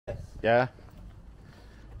Yeah.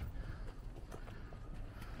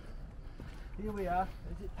 Here we are.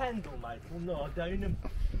 Is it Pendle, mate? Well, no, Downham.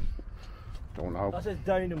 Don't know. That says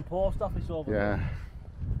Downham Post Office over Yeah. there.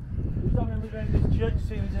 We're having a look around this church to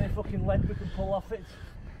see if there's any fucking lead we can pull off it.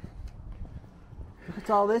 Look at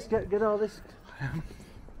all this, get all this.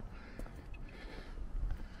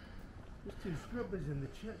 There's 2 scrubbers in the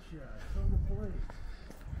churchyard from the police.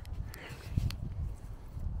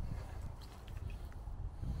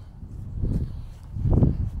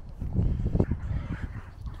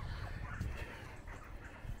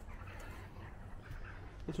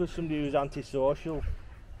 This was somebody who's antisocial.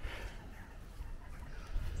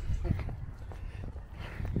 They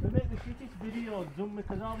make the shittest videos, don't they?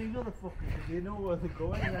 Because all these other fuckers, they know where they're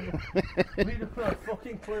going and then we don't have a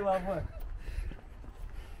fucking clue, have we?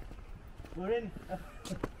 We're in...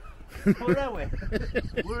 where are we?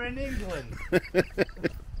 We're in England. Look at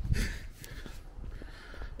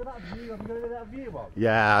that view, have you got rid of that view on?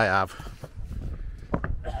 Yeah, I have.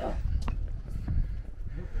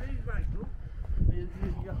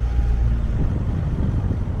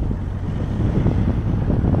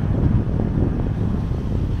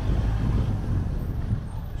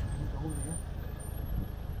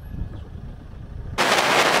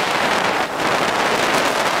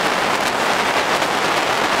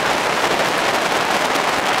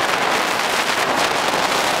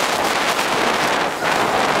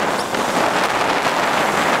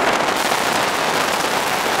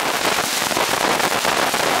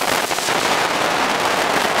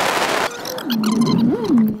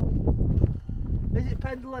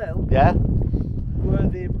 Yeah. Where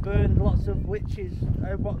they burned lots of witches.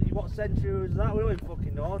 What century was that? We don't even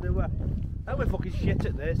fucking know, do we? We're fucking shit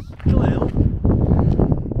at this. Hill.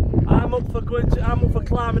 I'm up for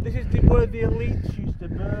climbing. This is where the elites used to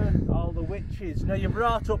burn all the witches. Now, you're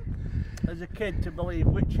brought up as a kid to believe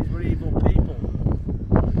witches were evil people,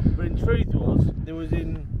 but in truth they was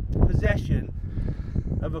in possession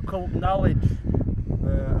of occult knowledge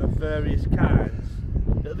of various kinds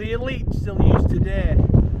that the elite still use today.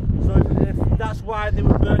 So if that's why they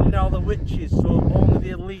were burning all the witches, so only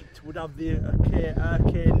the elite would have the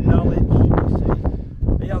arcane knowledge, you see.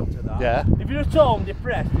 Are you onto that? Yeah. If you're at home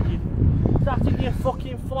depressed and you sat in your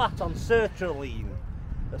fucking flat on sertraline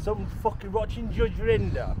or something fucking watching Judge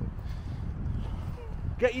Rinder,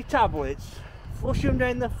 get your tablets, flush them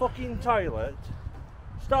down the fucking toilet,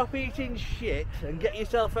 stop eating shit and get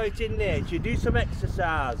yourself out in nature, do some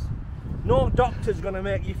exercise. No doctor's going to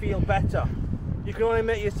make you feel better. You can only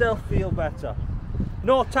make yourself feel better.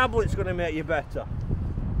 No tablet's going to make you better.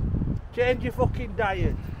 Change your fucking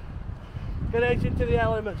diet. Get out into the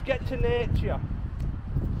elements. Get to nature.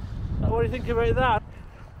 What do you think about that?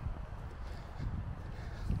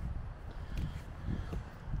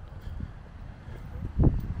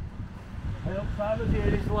 I hope Simon's here.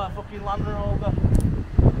 He's like fucking Land Rover.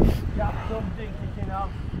 Got something kicking off.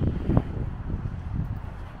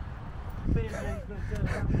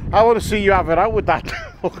 I want to see you have it out with that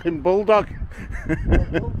fucking bulldog.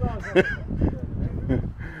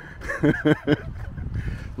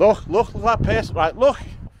 Look at that pace. Right, look.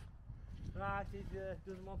 Right, he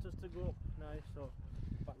doesn't want us to go up now, so.